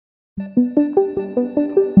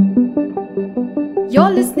You're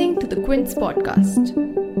listening to the Quince podcast.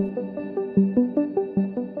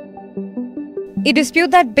 A dispute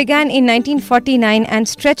that began in 1949 and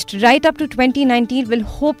stretched right up to 2019 will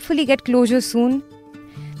hopefully get closure soon.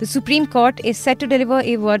 The Supreme Court is set to deliver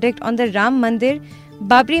a verdict on the Ram Mandir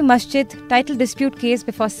Babri Masjid title dispute case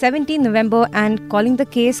before 17 November, and calling the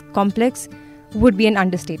case complex would be an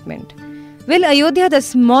understatement. Will Ayodhya, the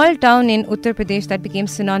small town in Uttar Pradesh that became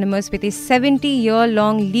synonymous with a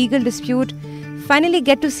 70-year-long legal dispute, finally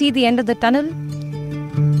get to see the end of the tunnel?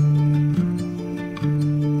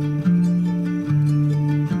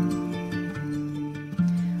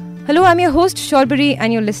 Hello, I'm your host Shorbari,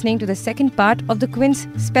 and you're listening to the second part of the Quince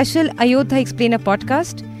special Ayodhya Explainer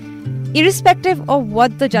podcast. Irrespective of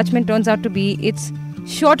what the judgment turns out to be, it's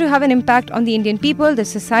sure to have an impact on the Indian people, the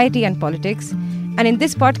society and politics. And in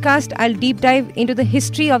this podcast, I'll deep dive into the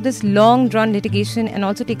history of this long-drawn litigation and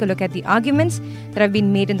also take a look at the arguments that have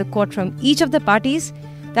been made in the court from each of the parties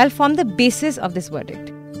that'll form the basis of this verdict.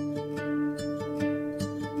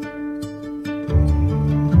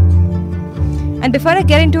 And before I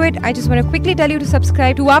get into it, I just want to quickly tell you to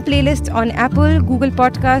subscribe to our playlist on Apple, Google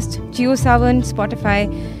Podcast, JioSaavn,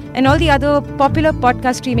 Spotify, and all the other popular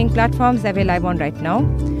podcast streaming platforms that we're live on right now.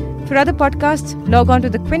 For other podcasts, log on to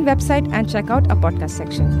the Quint website and check out our podcast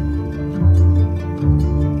section.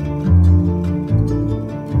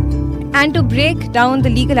 And to break down the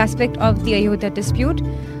legal aspect of the Ayodhya dispute,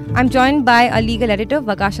 I'm joined by our legal editor,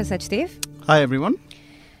 Vakasha Sachdev. Hi, everyone.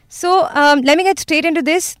 So, let me get straight into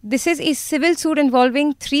this. This is a civil suit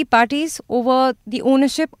involving three parties over the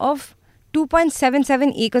ownership of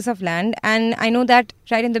 2.77 acres of land. And I know that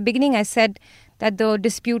right in the beginning I said that the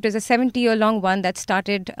dispute is a 70-year-long one that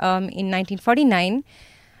started in 1949.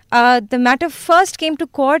 The matter first came to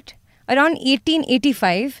court around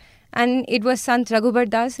 1885. And it was Sant Raghubar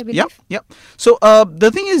Das, I believe. Yeah. So,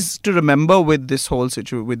 the thing is to remember with this whole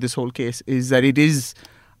case is that it is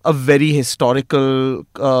a very historical,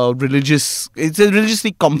 it's a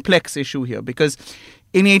religiously complex issue here, because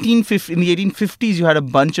in the 1850s, you had a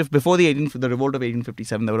bunch of, before the revolt of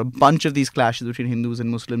 1857, there were a bunch of these clashes between Hindus and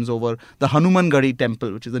Muslims over the Hanumangarhi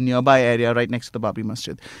temple, which is a nearby area right next to the Babri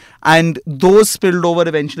Masjid. And those spilled over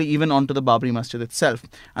eventually even onto the Babri Masjid itself.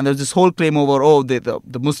 And there was this whole claim over,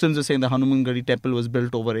 the Muslims were saying the Hanumangarhi temple was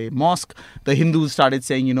built over a mosque. The Hindus started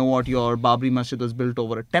saying, you know what, your Babri Masjid was built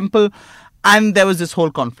over a temple. And there was this whole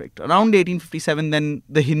conflict. Around 1857, then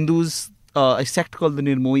the Hindus, a sect called the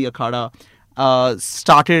Nirmohi Akhada,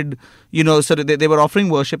 started, so they were offering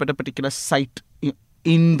worship at a particular site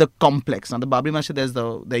in the complex. Now, the Babri Masjid,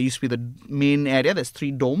 there used to be the main area. There's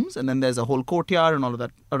 3 domes, and then there's a whole courtyard and all of that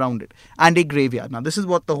around it, and a graveyard. Now, this is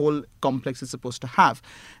what the whole complex is supposed to have.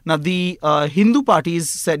 Now, the Hindu parties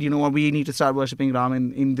said, you know what, we need to start worshipping Ram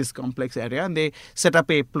in this complex area, and they set up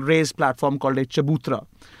a raised platform called a Chabutra.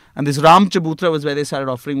 And this Ram Chabutra was where they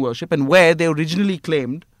started offering worship, and where they originally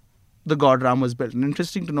claimed the god Ram was built. And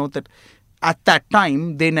interesting to note that at that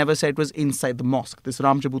time, they never said it was inside the mosque. This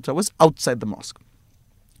Ram Chabutra was outside the mosque.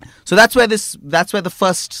 So that's where the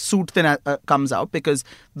first suit then comes out, because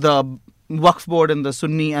the Waqf board and the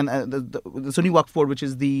Sunni and the Sunni Waqf board, which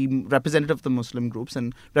is the representative of the Muslim groups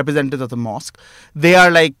and representative of the mosque, they are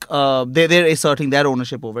like they're asserting their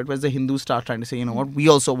ownership over it, whereas the Hindus start trying to say, you know what, we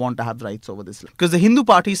also want to have rights over this land. Because the Hindu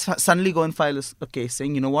parties suddenly go and file a case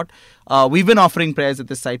saying, you know what, we've been offering prayers at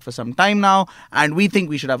this site for some time now, and we think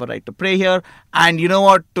we should have a right to pray here. And you know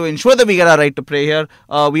what, to ensure that we get our right to pray here,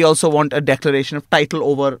 we also want a declaration of title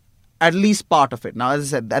over at least part of it. Now,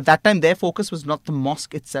 as I said, at that time, their focus was not the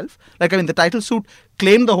mosque itself. The title suit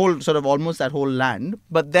claimed the whole, sort of almost that whole land,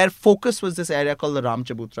 but their focus was this area called the Ram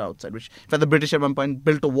Chabutra outside, which the British at one point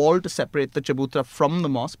built a wall to separate the Chabutra from the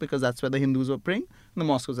mosque, because that's where the Hindus were praying, and the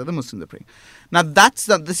mosque was where the Muslims were praying. Now,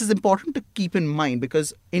 this is important to keep in mind,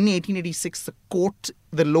 because in 1886,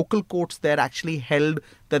 the local courts there actually held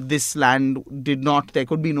that this land there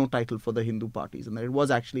could be no title for the Hindu parties, and that it was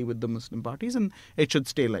actually with the Muslim parties, and it should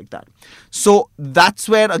stay like that. So that's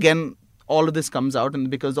where, again, all of this comes out, and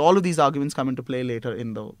because all of these arguments come into play later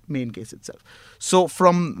in the main case itself. So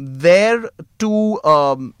from there to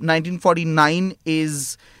 1949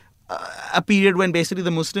 is a period when basically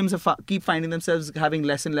the Muslims keep finding themselves having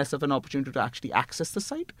less and less of an opportunity to actually access the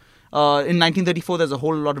site. In 1934, there's a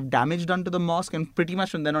whole lot of damage done to the mosque, and pretty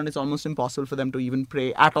much from then on, it's almost impossible for them to even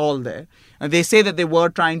pray at all there. And they say that they were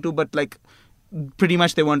trying to, but pretty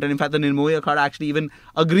much they weren't. And in fact, the Nirmohi Akhada actually even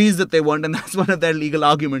agrees that they weren't, and that's one of their legal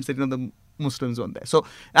arguments, that the Muslims weren't there. So,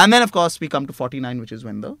 and then of course we come to 49, which is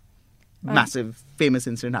when the massive famous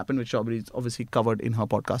incident happened, which Shorbari obviously covered in her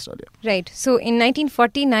podcast earlier. Right. So in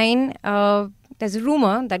 1949, there's a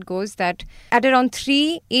rumor that goes that at around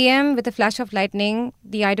 3 a.m. with a flash of lightning,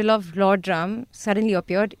 the idol of Lord Ram suddenly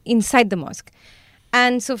appeared inside the mosque.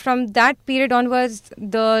 And so from that period onwards,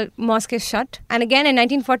 the mosque is shut. And again, in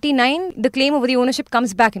 1949, the claim over the ownership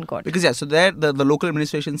comes back in court. Because, so there, the local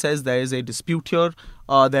administration says there is a dispute here.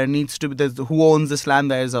 There needs to be, who owns this land,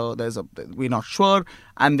 we're not sure.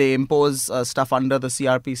 And they impose stuff under the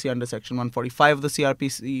CRPC, under Section 145 of the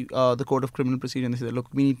CRPC, the Code of Criminal Procedure. And they say, look,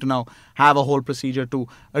 we need to now have a whole procedure to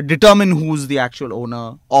determine who's the actual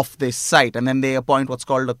owner of this site. And then they appoint what's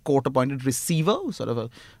called a court-appointed receiver, sort of a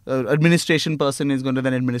administration person is going to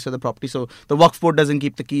then administer the property. So the Waqf Board doesn't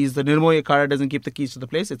keep the keys, the Nirmoy Akhada doesn't keep the keys to the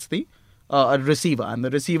place, it's the a receiver, and the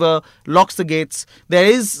receiver locks the gates. There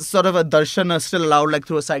is sort of a darshana still allowed, like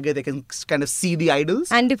through a side gate, they can kind of see the idols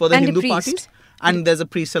for the Hindu parties. And there's a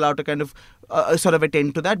priest allowed to kind of sort of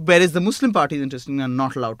attend to that, whereas the Muslim parties, interestingly, are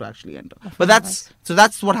not allowed to actually enter. But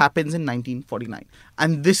that's what happens in 1949.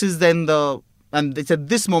 And this is then it's at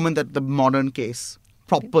this moment that the modern case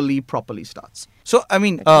properly starts. So, I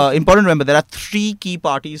mean, important to remember, there are three key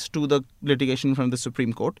parties to the litigation from the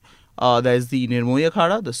Supreme Court. There is the Nirmoy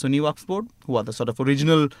Akhada, the Sunni Waqf Board, who are the sort of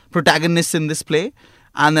original protagonists in this play.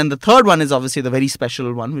 And then the third one is obviously the very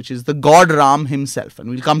special one, which is the god Ram himself. And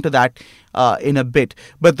we'll come to that in a bit.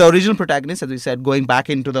 But the original protagonists, as we said, going back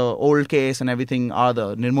into the old case and everything, are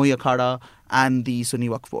the Nirmoy Akhada and the Sunni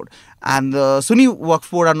Waqf Board. And the Sunni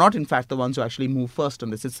Waqf Board are not, in fact, the ones who actually move first on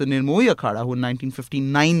this. It's the Nirmoy Akhada who in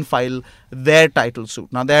 1959 filed their title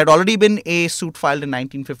suit. Now, there had already been a suit filed in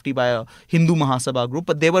 1950 by a Hindu Mahasabha group,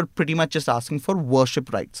 but they were pretty much just asking for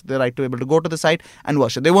worship rights, the right to be able to go to the site and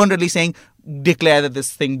worship. They weren't really saying, declare that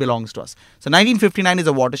this thing belongs to us. So 1959 is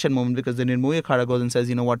a watershed moment because the Nirmoy Akhada goes and says,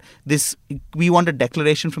 you know what, we want a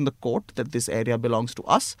declaration from the court that this area belongs to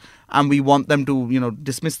us, and we want them to,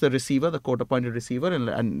 dismiss the receiver, the court-appointed receiver,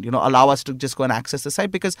 and allow us to just go and access the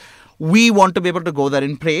site because we want to be able to go there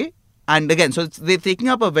and pray. And again, so they're taking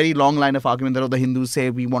up a very long line of argument that the Hindus say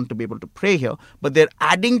we want to be able to pray here, but they're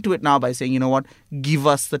adding to it now by saying, you know what, give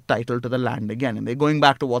us the title to the land again. And they're going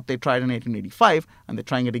back to what they tried in 1885, and they're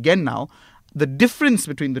trying it again now. The difference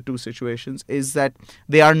between the two situations is that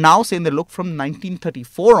they are now saying that, look, from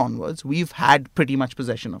 1934 onwards, we've had pretty much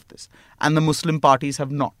possession of this, and the Muslim parties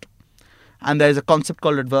have not. And there is a concept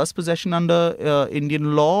called adverse possession under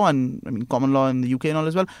Indian law and common law in the UK and all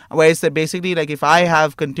as well, where it's that basically like if I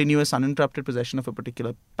have continuous uninterrupted possession of a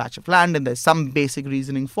particular patch of land and there's some basic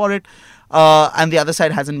reasoning for it, and the other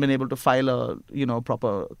side hasn't been able to file a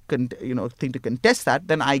proper thing to contest that,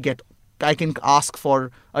 then I can ask for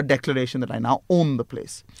a declaration that I now own the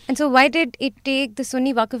place. And so why did it take the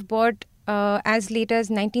Sunni Waqf Board as late as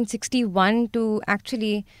 1961 to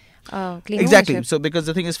actually claim exactly ownership? So because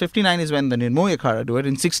the thing is 59 is when the Nirmoy Akhada do it,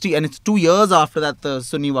 in 60, and it's 2 years after that the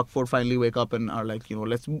Sunni Waqf Board finally wake up and are like,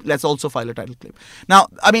 let's also file a title claim. Now,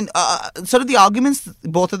 sort of the arguments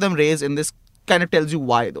both of them raise in this kind of tells you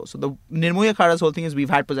why though. So the Nirmoy Akhada's whole thing is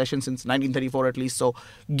we've had possession since 1934 at least, so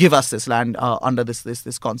give us this land under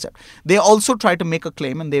this concept. They also try to make a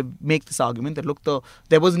claim and they make this argument that look,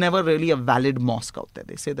 there was never really a valid mosque out there.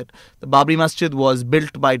 They say that the Babri Masjid was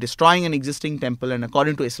built by destroying an existing temple, and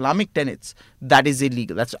according to Islamic tenets, that is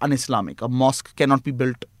illegal. That's un-Islamic. A mosque cannot be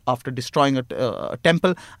built after destroying a temple,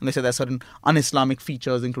 and they say there are certain un-Islamic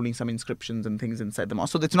features, including some inscriptions and things inside the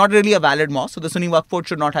mosque. So it's not really a valid mosque. So the Sunni Waqf Board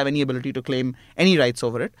should not have any ability to claim any rights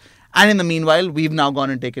over it. And in the meanwhile, we've now gone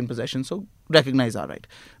and taken possession, so recognize our right.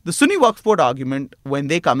 The Sunni Waqf Board argument, when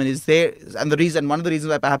they come in, is there, and one of the reasons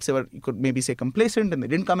why perhaps they were, you could maybe say, complacent and they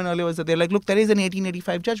didn't come in earlier was that they're like, look, there is an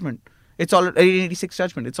 1885 judgment. It's already 1886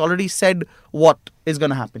 judgment. It's already said what is going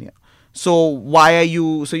to happen here. So why are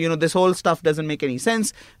you, this whole stuff doesn't make any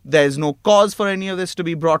sense. There's no cause for any of this to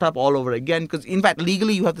be brought up all over again, because in fact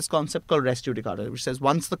legally you have this concept called res judicata, which says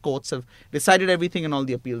once the courts have decided everything and all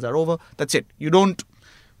the appeals are over, that's it. You don't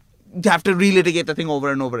have to relitigate the thing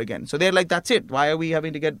over and over again. So they're like, that's it. Why are we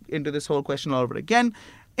having to get into this whole question all over again?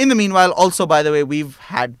 In the meanwhile, also, by the way, we've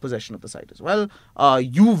had possession of the site as well.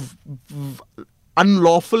 You've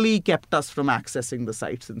unlawfully kept us from accessing the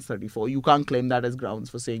site since 34. You can't claim that as grounds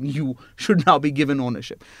for saying you should now be given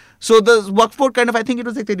ownership. So the Waqf Board I think it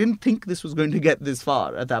was like they didn't think this was going to get this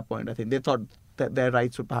far at that point. I think they thought that their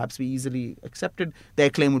rights would perhaps be easily accepted, their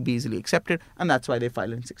claim would be easily accepted, and that's why they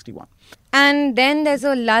filed in 61. And then there's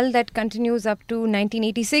a lull that continues up to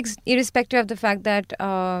 1986, irrespective of the fact that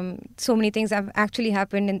so many things have actually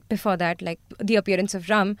happened before that, like the appearance of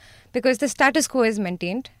Ram, because the status quo is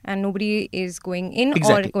maintained and nobody is going in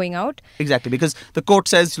or going out. Exactly, because the court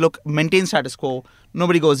says, look, maintain status quo,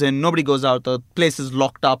 nobody goes in, nobody goes out, the place is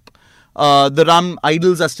locked up. the Ram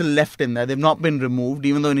idols are still left in there. They've not been removed,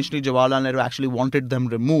 even though initially Jawaharlal Nehru actually wanted them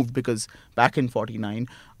removed because back in 49.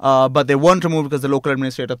 But they weren't removed because the local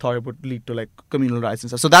administrator thought it would lead to like communal riots and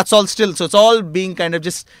stuff. So that's all still. So it's all being kind of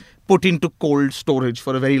just put into cold storage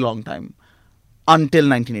for a very long time. Until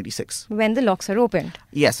 1986. When the locks are opened.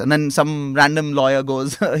 Yes, and then some random lawyer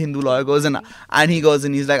goes, Hindu lawyer goes, and he goes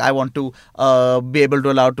and he's like, I want to be able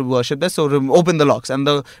to allow to worship this, so open the locks. And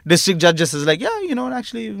the district judge just is like, yeah, you know,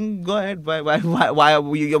 actually, go ahead. Why are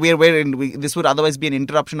this would otherwise be an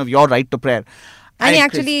interruption of your right to prayer. And he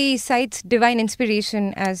actually cites divine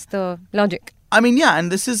inspiration as the logic. I mean, yeah,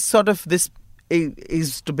 and this is sort of this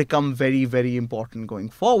is to become very, very important going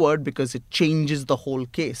forward because it changes the whole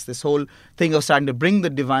case. This whole thing of starting to bring the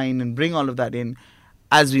divine and bring all of that in,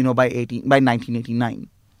 as we know, by 1989.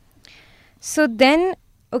 So then,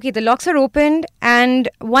 okay, the locks are opened, and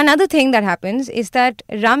one other thing that happens is that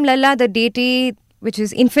Ram Lalla, the deity, which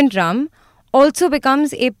is infant Ram, also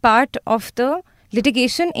becomes a part of the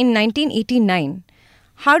litigation in 1989.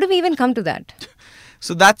 How do we even come to that?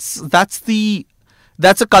 So that's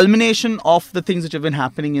a culmination of the things which have been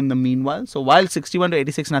happening in the meanwhile. So while 61 to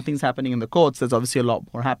 86 nothing's happening in the courts, there's obviously a lot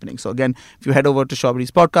more happening. So again, if you head over to Shawbury's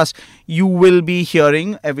podcast, you will be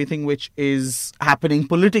hearing everything which is happening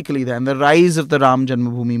politically there and the rise of the Ram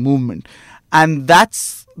Janmabhoomi movement. And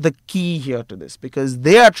that's the key here to this, because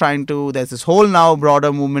they are trying to, there's this whole now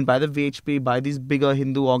broader movement by the VHP, by these bigger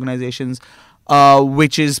Hindu organizations,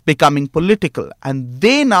 which is becoming political, and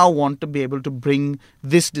they now want to be able to bring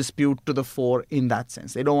this dispute to the fore in that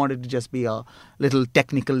sense. They don't want it to just be a little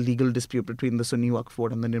technical legal dispute between the Sunni Waqf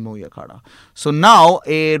Board and the Nirmohi Akhada. So now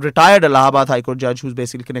a retired Allahabad High Court judge who's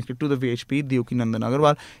basically connected to the VHP, Deoki Nandan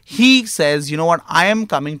Agarwal, he says, you know what, I am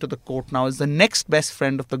coming to the court now as the next best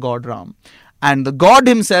friend of the god Ram. And the god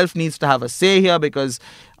himself needs to have a say here because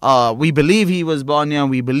we believe he was born here,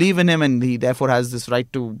 we believe in him, and he therefore has this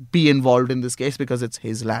right to be involved in this case because it's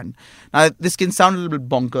his land. Now, this can sound a little bit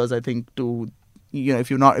bonkers, I think, to, you know,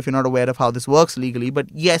 if you're not aware of how this works legally.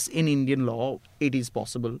 But yes, in Indian law, it is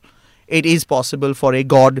possible. It is possible for a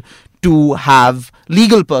god to have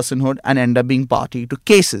legal personhood and end up being party to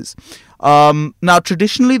cases. Now,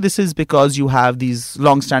 traditionally, this is because you have these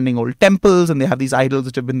long-standing old temples and they have these idols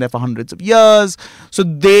which have been there for hundreds of years. So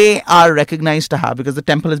they are recognized to have, because the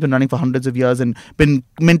temple has been running for hundreds of years and been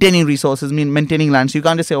maintaining resources, maintaining land. So you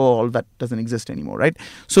can't just say, oh, all that doesn't exist anymore, right?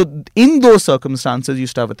 So in those circumstances, you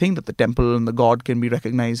used to have a thing that the temple and the god can be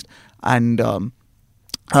recognized, and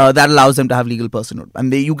that allows them to have legal personhood.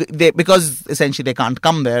 And they because essentially they can't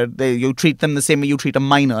come there, you treat them the same way you treat a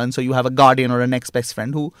minor, and so you have a guardian or a next best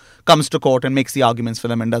friend who comes to court and makes the arguments for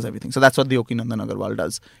them and does everything. So that's what Deoki Nandan Agarwal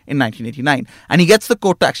does in 1989. And he gets the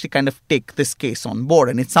court to actually kind of take this case on board.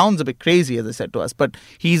 And it sounds a bit crazy, as I said to us, but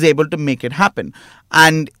he's able to make it happen.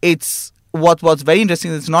 And it's what's very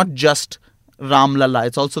interesting is it's not just Ram Lalla,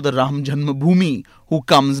 it's also the Ram Janmabhoomi who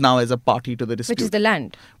comes now as a party to the dispute. Which is the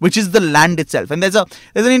land. Which is the land itself. And there's an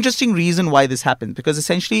interesting reason why this happens. Because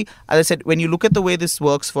essentially, as I said, when you look at the way this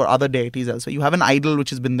works for other deities also, you have an idol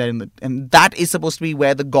which has been there and that is supposed to be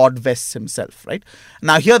where the god vests himself, right?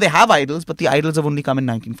 Now here they have idols, but the idols have only come in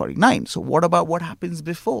 1949. So what about what happens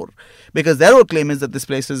before? Because their whole claim is that this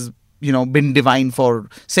place is, you know, been divine for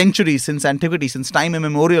centuries, since antiquity, since time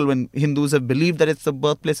immemorial, when Hindus have believed that it's the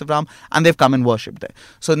birthplace of Ram, and they've come and worshipped there.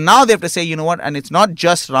 So now they have to say, you know what, and it's not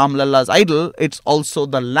just Ram Lalla's idol, it's also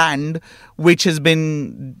the land which has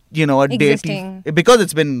been, you know, a deity. Because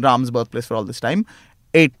it's been Ram's birthplace for all this time,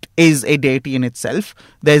 it is a deity in itself.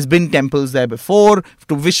 There's been temples there before,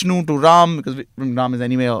 to Vishnu, to Ram, because Ram is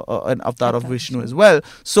anyway an avatar of Vishnu as well.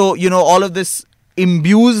 So, you know, all of this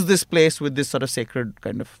imbues this place with this sort of sacred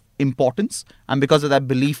kind of importance, and because of that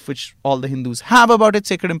belief which all the Hindus have about its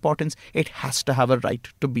sacred importance, it has to have a right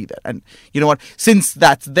to be there. And you know what, since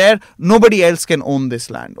that's there, nobody else can own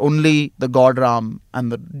this land. Only the god Ram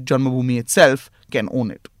and the Janmabhoomi itself can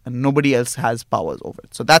own it, and nobody else has powers over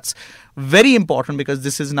it. So that's very important, because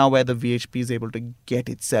this is now where the VHP is able to get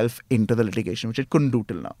itself into the litigation, which it couldn't do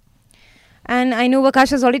till now. And I know Vakash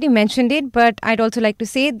has already mentioned it, but I'd also like to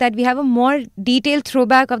say that we have a more detailed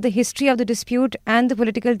throwback of the history of the dispute and the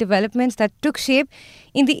political developments that took shape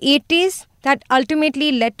in the 80s that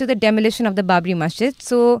ultimately led to the demolition of the Babri Masjid.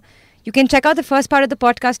 So you can check out the first part of the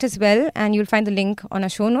podcast as well, and you'll find the link on our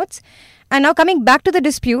show notes. And now coming back to the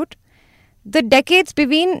dispute, the decades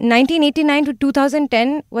between 1989 to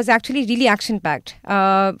 2010 was actually really action-packed.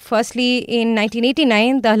 Firstly, in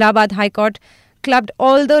 1989, the Allahabad High Court clubbed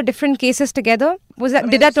all the different cases together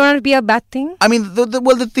Did that turn out to be a bad thing? I mean,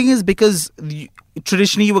 the thing is, because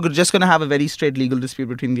traditionally you were just going to have a very straight legal dispute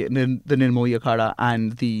between the Nirmohi Akhada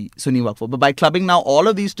and the Sunni Waqf. But by clubbing now all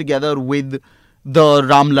of these together with the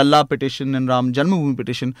Ram Lalla petition and Ram Janmabhoomi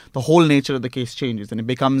petition, the whole nature of the case changes and it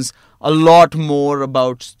becomes a lot more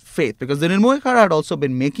about faith, because the Nirmohi Akhada had also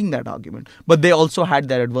been making that argument, but they also had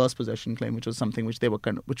their adverse possession claim, which was something which they were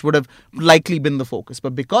which would have likely been the focus.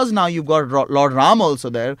 But because now you've got Lord Ram also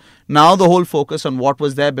there, now the whole focus on what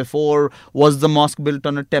was there before, was the mosque built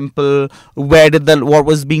on a temple, what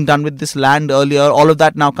was being done with this land earlier, all of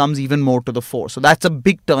that now comes even more to the fore. So that's a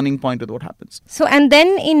big turning point with what happens. So, and then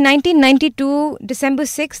in 1992, December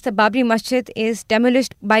 6th, the Babri Masjid is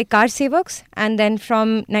demolished by Kar Sevaks, and then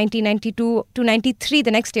from 1992 to 93,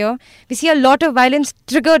 the next year, we see a lot of violence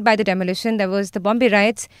triggered by the demolition. There was the Bombay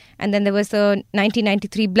riots, and then there was the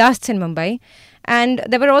 1993 blasts in Mumbai. And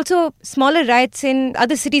there were also smaller riots in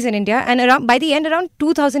other cities in India, and by the end, around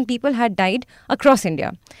 2,000 people had died across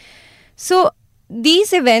India. So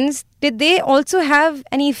these events, did they also have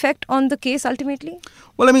any effect on the case ultimately?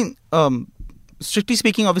 Well, I mean, strictly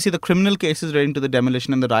speaking, obviously the criminal cases relating to the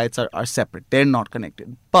demolition and the riots are separate. They're not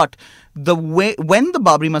connected. But when the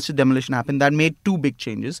Babri Masjid demolition happened, that made two big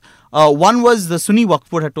changes. One was the Sunni Waqf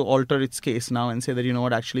Board had to alter its case now and say that, you know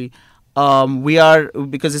what, actually,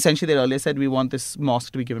 because essentially they earlier said we want this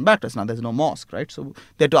mosque to be given back to us. Now there's no mosque, right? So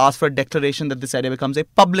they had to ask for a declaration that this area becomes a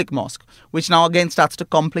public mosque, which now again starts to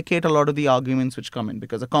complicate a lot of the arguments which come in,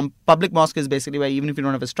 because a public mosque is basically where even if you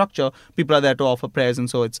don't have a structure, people are there to offer prayers, and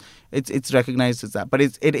so it's recognized as that. But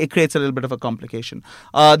it creates a little bit of a complication.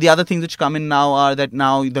 The other things which come in now are that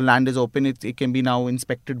now the land is open, it can be now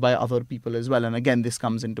inspected by other people as well, and again this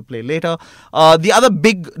comes into play later. The other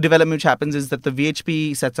big development which happens is that the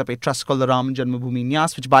VHP sets up a trust called the Ram Janmabhoomi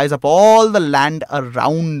Nyas, which buys up all the land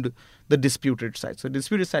around the disputed site. So the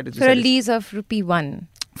disputed site is for a lease of ₹1.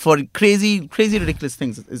 For crazy ridiculous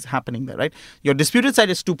things is happening there, right? Your disputed site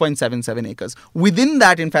is 2.77 acres. Within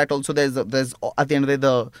that, in fact, also there's at the end of the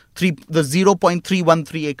day the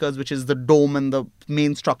 0.313 acres, which is the dome and the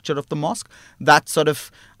main structure of the mosque. That's sort of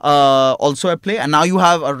also at play. And now you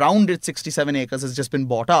have around it 67 acres has just been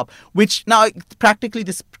bought up, which now practically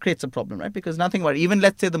this creates a problem, right? Because nothing about it. Even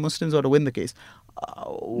let's say the Muslims were to win the case,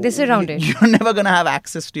 they surround it. You're never going to have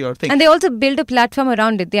access to your thing. And they also build a platform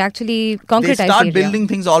around it. They actually concretize They start the area. building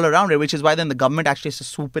things all around it, which is why then the government actually has to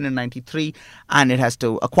swoop in 93 and it has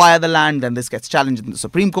to acquire the land. Then this gets challenged in the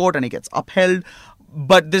Supreme Court and it gets upheld.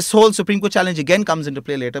 But this whole Supreme Court challenge again comes into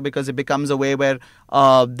play later, because it becomes a way where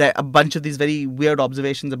a bunch of these very weird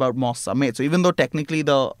observations about mosques are made. So even though technically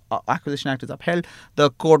the Acquisition Act is upheld, the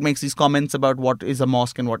court makes these comments about what is a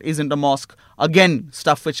mosque and what isn't a mosque. Again,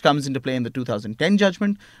 stuff which comes into play in the 2010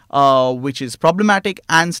 judgment, which is problematic,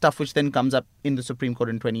 and stuff which then comes up in the Supreme Court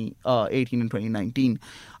in 2018 and 2019.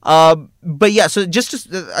 But yeah, so I just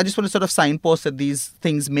want to sort of signpost that these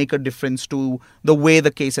things make a difference to the way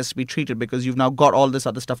the case has to be treated, because you've now got all this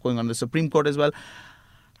other stuff going on in the Supreme Court as well.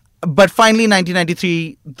 But finally,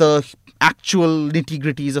 1993, the actual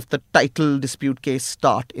nitty-gritties of the title dispute case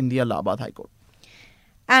start in the Allahabad High Court.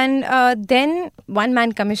 And then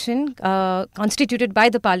one-man commission constituted by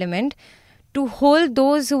the parliament to hold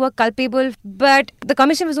those who were culpable. But the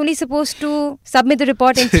commission was only supposed to submit the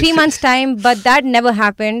report in 3 months' time, but that never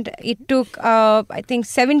happened. It took, I think,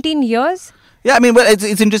 17 years. Yeah, I mean, well,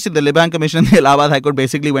 it's interesting. The Liban Commission and the Allahabad High Court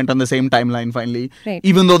basically went on the same timeline finally. Right.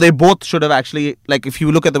 Even though they both should have actually, like, if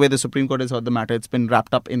you look at the way the Supreme Court has heard the matter, it's been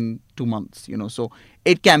wrapped up in 2 months, so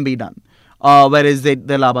it can be done. Whereas the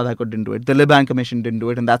Allahabad High Court didn't do it. The Liban Commission didn't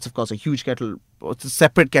do it. And that's, of course, a huge it's a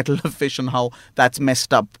separate kettle of fish on how that's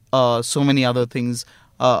messed up so many other things,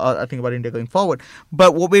 I think, about India going forward.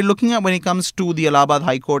 But what we're looking at when it comes to the Allahabad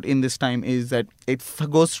High Court in this time is that it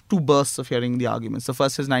goes through 2 bursts of hearing the arguments. The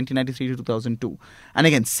first is 1993 to 2002. And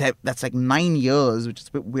again, that's like 9 years, which is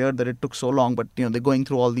a bit weird that it took so long. But, they're going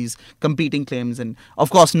through all these competing claims. And, of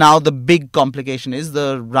course, now the big complication is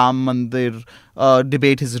the Ram Mandir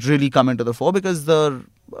debate has really come into the fore, because the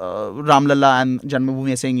Ram Lalla and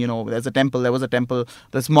Janmabhoomi are saying, there was a temple,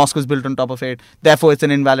 this mosque was built on top of it, therefore it's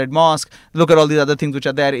an invalid mosque. Look at all these other things which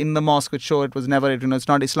are there in the mosque which show it was never, it's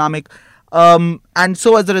not Islamic. And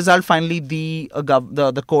so as a result, finally,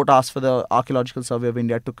 the court asked for the Archaeological Survey of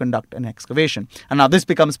India to conduct an excavation. And now this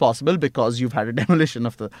becomes possible because you've had a demolition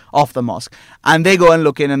of the mosque. And they go and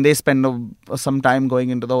look in and they spend some time going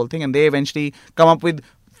into the whole thing, and they eventually come up with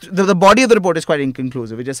the body of the report is quite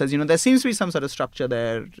inconclusive. It just says, there seems to be some sort of structure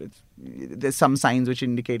there. There's some signs which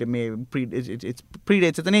indicate it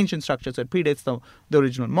predates. It's an ancient structure, so it predates the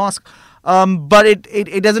original mosque. But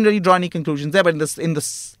it doesn't really draw any conclusions there. But in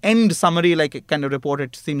the end summary, like a kind of report,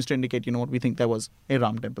 it seems to indicate, we think there was a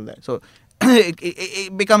Ram temple there. So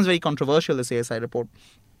it becomes very controversial, this ASI report.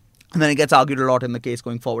 And then it gets argued a lot in the case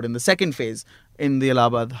going forward in the second phase in the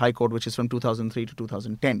Allahabad High Court, which is from 2003 to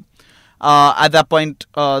 2010. At that point,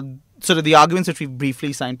 sort of the arguments which we've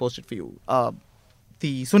briefly signposted for you.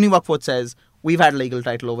 The Sunni Waqf Board says, we've had legal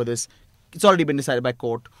title over this. It's already been decided by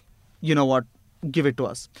court. You know what? Give it to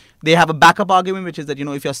us. They have a backup argument, which is that,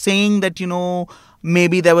 if you're saying that,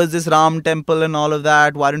 maybe there was this Ram temple and all of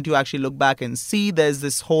that, why don't you actually look back and see? There's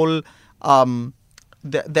this whole,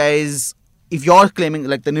 if you're claiming,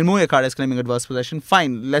 like the Nirmohi Akhada is claiming adverse possession,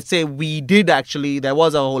 fine. Let's say there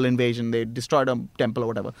was a whole invasion, they destroyed a temple or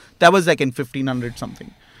whatever. That was like in 1500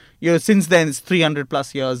 something. Since then, it's 300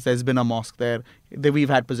 plus years, there's been a mosque there. We've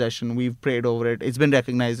had possession, we've prayed over it. It's been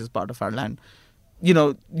recognized as part of our land. You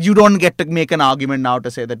don't get to make an argument now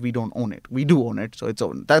to say that we don't own it. We do own it, so it's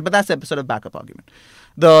owned. But that's the sort of backup argument.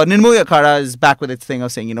 The Nirmohi Akhada is back with its thing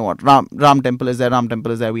of saying, Ram temple is there, Ram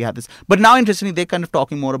temple is there, we have this. But now, interestingly, they're kind of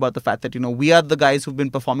talking more about the fact that, we are the guys who've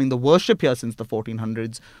been performing the worship here since the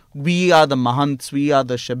 1400s. We are the Mahants, we are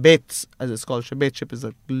the Shabets, as it's called. Shabetship is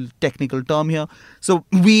a technical term here. So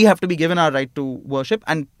we have to be given our right to worship,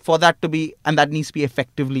 and for that to be, and that needs to be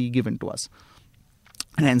effectively given to us.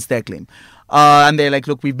 And hence their claim. And they're like,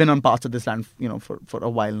 look, we've been on parts of this land, for a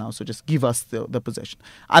while now, so just give us the possession.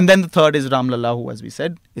 And then the third is Ram Lalla, who, as we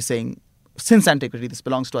said, is saying, since antiquity, this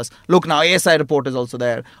belongs to us. Look, now ASI report is also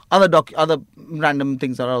there. Other random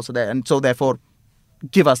things are also there. And so, therefore,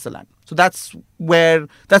 give us the land. So that's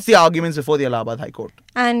the arguments before the Allahabad High Court.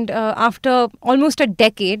 And after almost a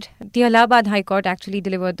decade, the Allahabad High Court actually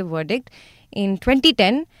delivered the verdict in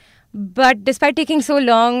 2010. But despite taking so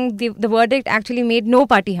long, the verdict actually made no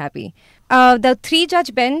party happy. The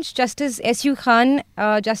three-judge bench, Justice S.U. Khan,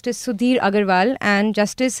 Justice Sudhir Agarwal and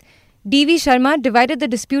Justice D.V. Sharma divided the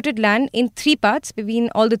disputed land in three parts between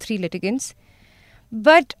all the three litigants.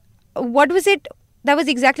 But what was it that was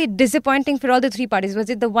exactly disappointing for all the three parties? Was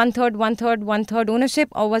it the one-third ownership,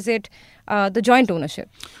 or was it the joint ownership?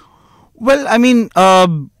 Well, I mean,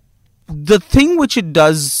 the thing which it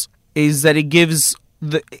does is that it gives...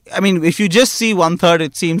 if you just see one-third,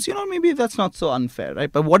 it seems, maybe that's not so unfair,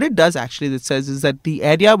 right? But what it does actually, it says, is that the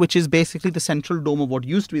area which is basically the central dome of what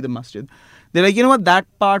used to be the masjid, they're like, that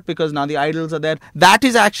part, because now the idols are there, that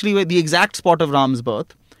is actually where the exact spot of Ram's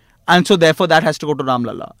birth. And so therefore that has to go to Ram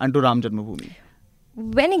Lalla and to Ram Janmabhoomi.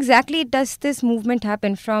 When exactly does this movement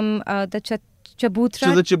happen from the Chabutra?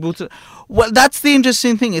 To the Chabutra. Well, that's the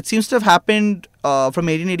interesting thing. It seems to have happened from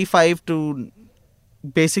 1885 to...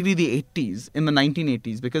 basically the 80s, in the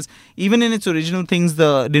 1980s, because even in its original things,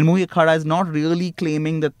 the Nirmohi Akhada is not really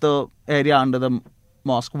claiming that the area under the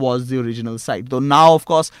mosque was the original site. Though now, of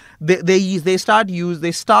course, they start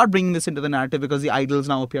bringing this into the narrative because the idols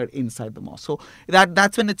now appear inside the mosque. So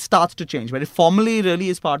that's when it starts to change. But it formally really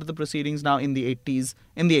is part of the proceedings now in the 80s,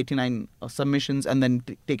 in the 89 submissions, and then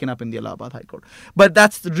taken up in the Allahabad High Court. But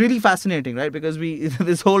that's really fascinating, right? Because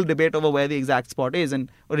this whole debate over where the exact spot is,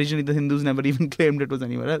 and originally the Hindus never even claimed it was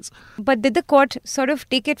anywhere else. But did the court sort of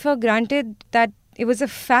take it for granted that it was a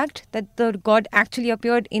fact that the god actually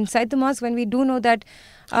appeared inside the mosque, when we do know that...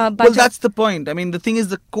 well, that's the point. I mean, the thing is,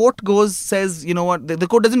 the court says, the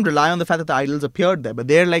court doesn't rely on the fact that the idols appeared there, but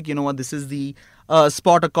they're like, this is the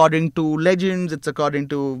spot according to legends, it's according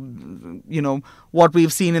to, what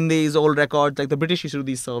we've seen in these old records. Like the British used to do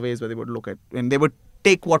these surveys where they would look at, and they would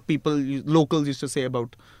take what locals used to say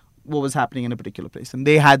about what was happening in a particular place, and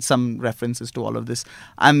they had some references to all of this,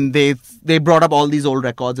 and they brought up all these old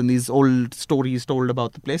records and these old stories told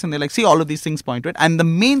about the place, and they're like, see, all of these things point to it. And the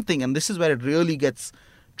main thing, and this is where it really gets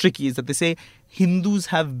tricky, is that they say Hindus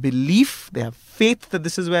have belief, they have faith that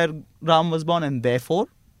this is where Ram was born, and therefore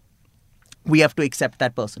we have to accept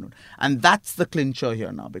that personhood. And that's the clincher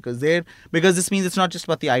here now, because this means it's not just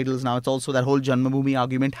about the idols now, it's also that whole Janmabhoomi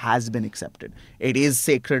argument has been accepted. It is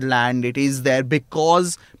sacred land, it is there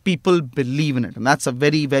because people believe in it. And that's a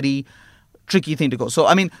very, very tricky thing to go. So,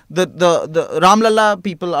 I mean, the Ram Lalla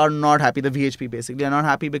people are not happy, the VHP basically are not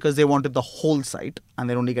happy because they wanted the whole site and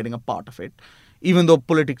they're only getting a part of it. even though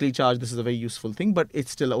politically charged, this is a very useful thing, but it's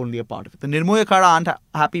still only a part of it. The Nirmohi Akhada aren't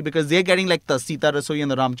happy because they're getting like the Sita Rasoi and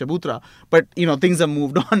the Ram Chabutra, but things have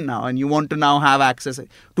moved on now, and you want to now have access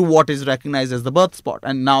to what is recognized as the birth spot,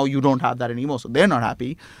 and now you don't have that anymore, so they're not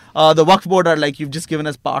happy. The Waqf Board are like, you've just given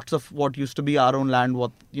us parts of what used to be our own land.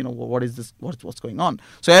 What is this? What's going on?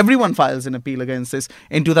 So everyone files an appeal against this.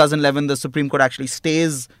 In 2011, the Supreme Court actually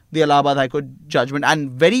stays the Allahabad High Court judgment,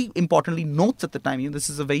 and very importantly notes at the time, this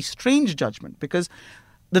is a very strange judgment, because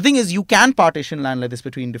the thing is, you can partition land like this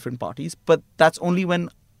between different parties, but that's only when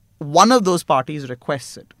one of those parties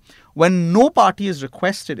requests it. When no party has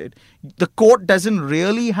requested it, the court doesn't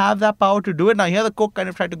really have that power to do it. Now here the court kind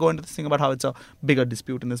of tried to go into this thing about how it's a bigger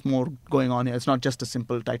dispute and there's more going on here. It's not just a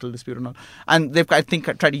simple title dispute and all. And they've, I think,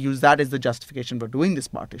 tried to use that as the justification for doing this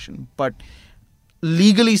partition. But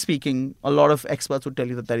legally speaking, a lot of experts would tell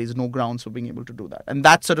you that there is no grounds for being able to do that. And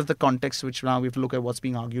that's sort of the context which now we have to look at what's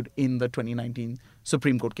being argued in the 2019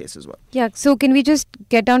 Supreme Court case as well. Yeah, so can we just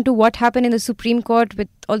get down to what happened in the Supreme Court with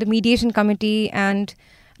all the mediation committee and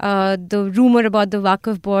the rumor about the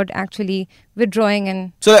Waqf Board actually withdrawing?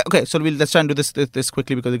 And so let's try and do this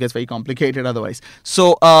quickly because it gets very complicated otherwise.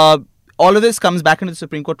 So all of this comes back into the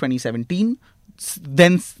Supreme Court 2017.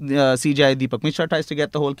 Then CJI Deepak Mishra tries to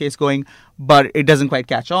get the whole case going, but it doesn't quite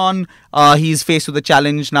catch on. He's faced with a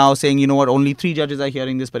challenge now saying, only 3 judges are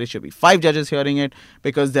hearing this, but it should be 5 judges hearing it,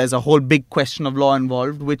 because there's a whole big question of law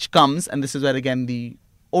involved, which comes, and this is where again the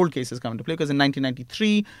old cases come into play, because in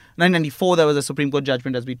 1994 there was a Supreme Court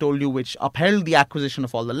judgment, as we told you, which upheld the acquisition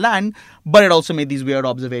of all the land, but it also made these weird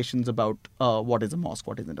observations about what is a mosque,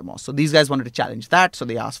 what isn't a mosque. So these guys wanted to challenge that, so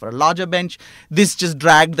they asked for a larger bench. This just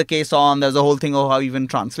dragged the case on. There's a whole thing of how even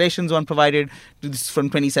translations weren't provided. This from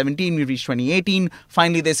 2017, we reached 2018.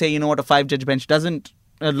 Finally they say, a 5-judge bench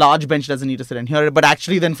a large bench doesn't need to sit and hear it. But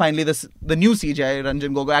actually then finally the new CJI,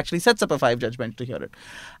 Ranjan Gogoi, actually sets up a 5-judge bench to hear it.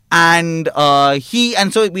 And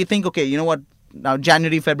so we think, okay, now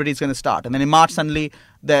January, February is going to start. And then in March, suddenly,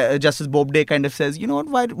 Justice Bobde kind of says,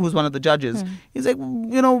 who's one of the judges? He's like,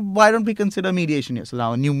 why don't we consider mediation here? So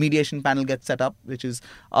now a new mediation panel gets set up, which is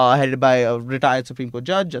headed by a retired Supreme Court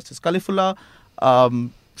judge, Justice Kalifullah,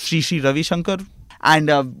 Sri Ravi Shankar,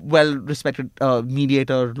 and a well-respected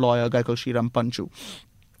mediator, lawyer, a guy called Sriram Panchu.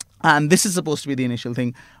 And this is supposed to be the initial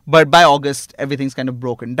thing. But by August, everything's kind of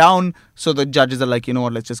broken down. So the judges are like,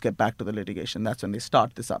 let's just get back to the litigation. That's when they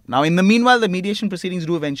start this up. Now, in the meanwhile, the mediation proceedings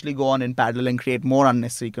do eventually go on in parallel and create more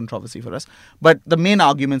unnecessary controversy for us. But the main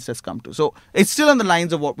arguments has come to. So it's still on the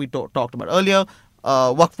lines of what we talked about earlier.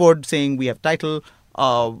 Waqf Board saying we have title.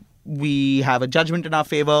 We have a judgment in our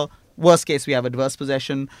favor. Worst case, we have adverse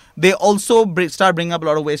possession. They also start bringing up a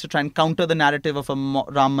lot of ways to try and counter the narrative of a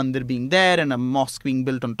Ram Mandir being there and a mosque being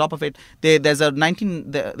built on top of it. There's a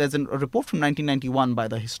report from 1991 by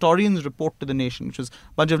the Historians Report to the Nation, which was a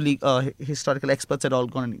bunch of historical experts had all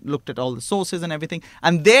gone and looked at all the sources and everything.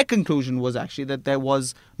 And their conclusion was actually that there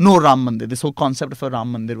was no Ram Mandir. This whole concept of a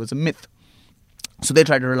Ram Mandir was a myth. So they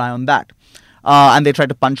tried to rely on that. And they tried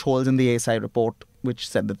to punch holes in the ASI report, which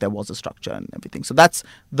said that there was a structure and everything. So that's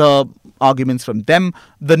the arguments from them.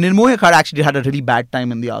 The Nirmohi Akhada actually had a really bad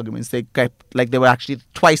time in the arguments. They kept, they were actually,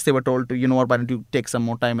 twice they were told to, why don't you take some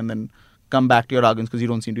more time and then come back to your arguments because you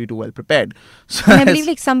don't seem to be too well prepared. So and I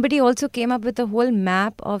believe somebody also came up with a whole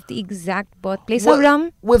map of the exact birthplace of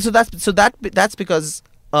Ram. Well, that's because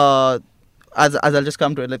as I'll just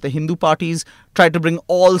come to it, the Hindu parties tried to bring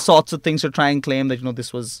all sorts of things to try and claim that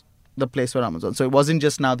this was the place where Ram was on. So it wasn't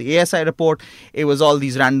just now the ASI report, it was all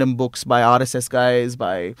these random books by RSS guys,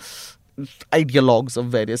 by ideologues of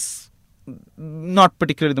various, not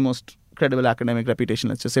particularly the most credible academic reputation,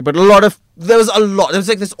 let's just say, but there was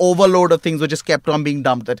this overload of things which just kept on being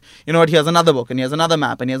dumped, that, here's another book, and here's another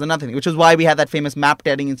map, and here's another thing, which is why we had that famous map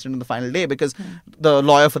tearing incident on the final day, because the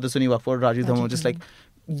lawyer for the Sunni Waqf Board, Rajiv Dhamma, was just like,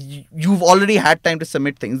 you've already had time to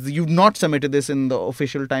submit things. You've not submitted this in the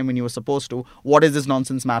official time when you were supposed to. What is this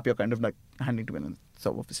nonsense map you're kind of handing to me?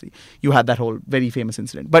 So obviously you had that whole very famous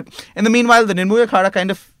incident. But in the meanwhile, the Nirmohi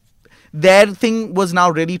Akhada their thing was now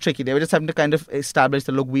really tricky. They were just having to kind of establish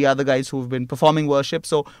that, look, we are the guys who've been performing worship,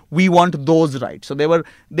 so we want those rights. So they were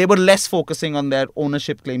less focusing on their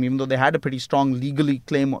ownership claim, even though they had a pretty strong legally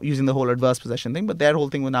claim using the whole adverse possession thing. But their whole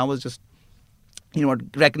thing now was just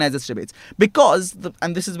recognize its debates, because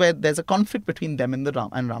and this is where there's a conflict between them and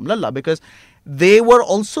Ram Lalla, because they were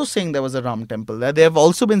also saying there was a Ram temple there. They have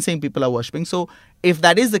also been saying people are worshipping. So if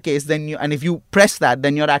that is the case, then if you press that,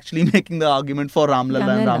 then you're actually making the argument for Ram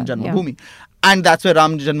Lalla and Ram Janmabhoomi. Yeah. And that's where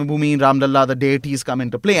Ram Janmabhoomi and Ram Lalla, the deities, come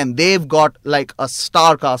into play. And they've got a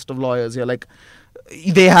star cast of lawyers here.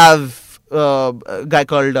 They have a guy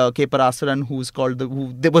called K. Parasaran, who was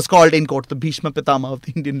called in court the Bhishma Pitama of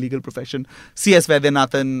the Indian legal profession. C.S.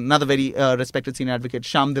 Vaidyanathan, another very respected senior advocate.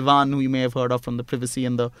 Shyam Devan, who you may have heard of from the privacy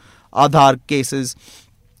and the Aadhaar cases.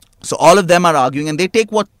 So all of them are arguing, and they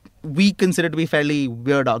take what we consider to be fairly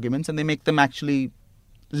weird arguments, and they make them actually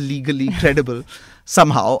legally credible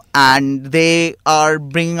somehow. And they are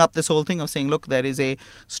bringing up this whole thing of saying, look, there is a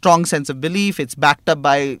strong sense of belief. It's backed up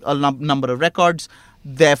by a number of records.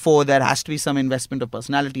 Therefore, there has to be some investment of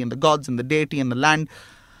personality in the gods and the deity and the land.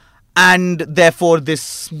 And therefore,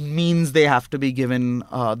 this means they have to be given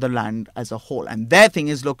the land as a whole. And their thing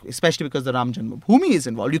is, look, especially because the Ram Janmabhoomi is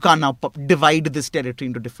involved, you can't now divide this territory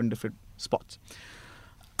into different spots.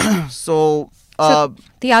 So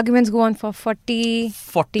the arguments go on for 40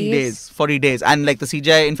 days. 40 days. And like the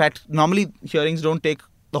CJI, in fact, normally hearings don't take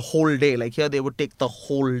the whole day. Like here, they would take the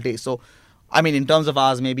whole day. So, I mean, in terms of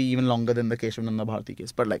hours, maybe even longer than the Keshavananda Bharati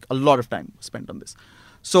case. But like a lot of time spent on this.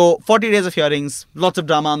 So 40 days of hearings, lots of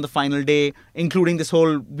drama on the final day, including this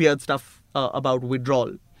whole weird stuff about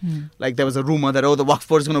withdrawal. Like there was a rumor that, the Waqf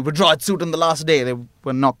board is going to withdraw its suit on the last day. They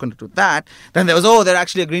were not going to do that. Then there was, they're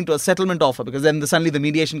actually agreeing to a settlement offer, because then suddenly the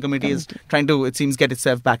mediation committee is trying to, it seems, get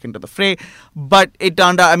itself back into the fray. But it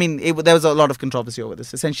turned out, there was a lot of controversy over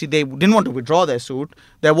this. Essentially, they didn't want to withdraw their suit.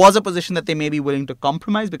 There was a position that they may be willing to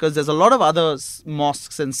compromise, because there's a lot of other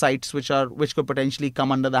mosques and sites which could potentially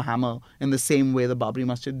come under the hammer in the same way the Babri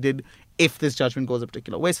Masjid did if this judgment goes a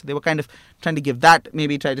particular way. So they were kind of trying to give that,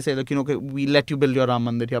 maybe try to say, look, okay, we let you build your Ram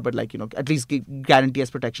Mandir here, but at least guarantee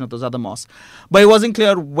us protection of those other mosques. But it wasn't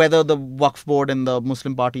clear whether the Waqf board and the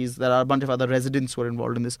Muslim parties, there are a bunch of other residents who were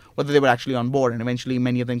involved in this, whether they were actually on board. And eventually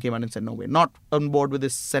many of them came out and said, no, we're not on board with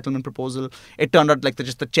this settlement proposal. It turned out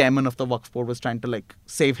just the chairman of the Waqf board was trying to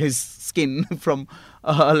save his skin from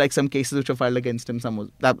some cases which were filed against him.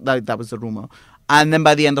 That was the rumor. And then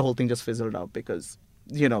by the end, the whole thing just fizzled out, because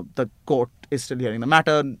the court is still hearing the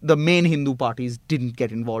matter. The main Hindu parties didn't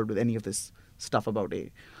get involved with any of this stuff about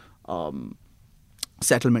a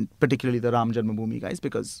settlement, particularly the Ram Janmabhoomi guys,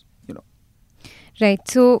 because, Right.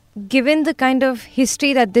 So, given the kind of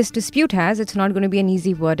history that this dispute has, it's not going to be an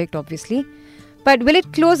easy verdict, obviously. But will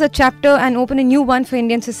it close a chapter and open a new one for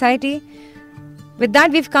Indian society? With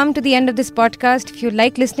that, we've come to the end of this podcast. If you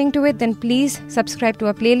like listening to it, then please subscribe to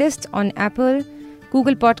our playlist on Apple,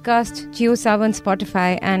 Google Podcast, JioSaavn,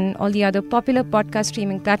 Spotify, and all the other popular podcast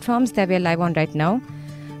streaming platforms that we're live on right now.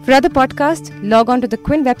 For other podcasts, log on to the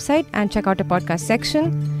Quint website and check out the podcast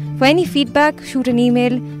section. For any feedback, shoot an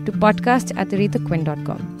email to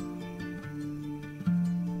podcast@thequint.com.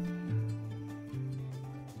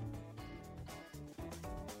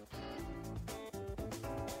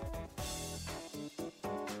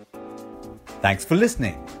 Thanks for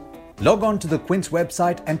listening. Log on to the Quint's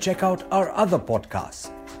website and check out our other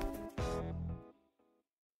podcasts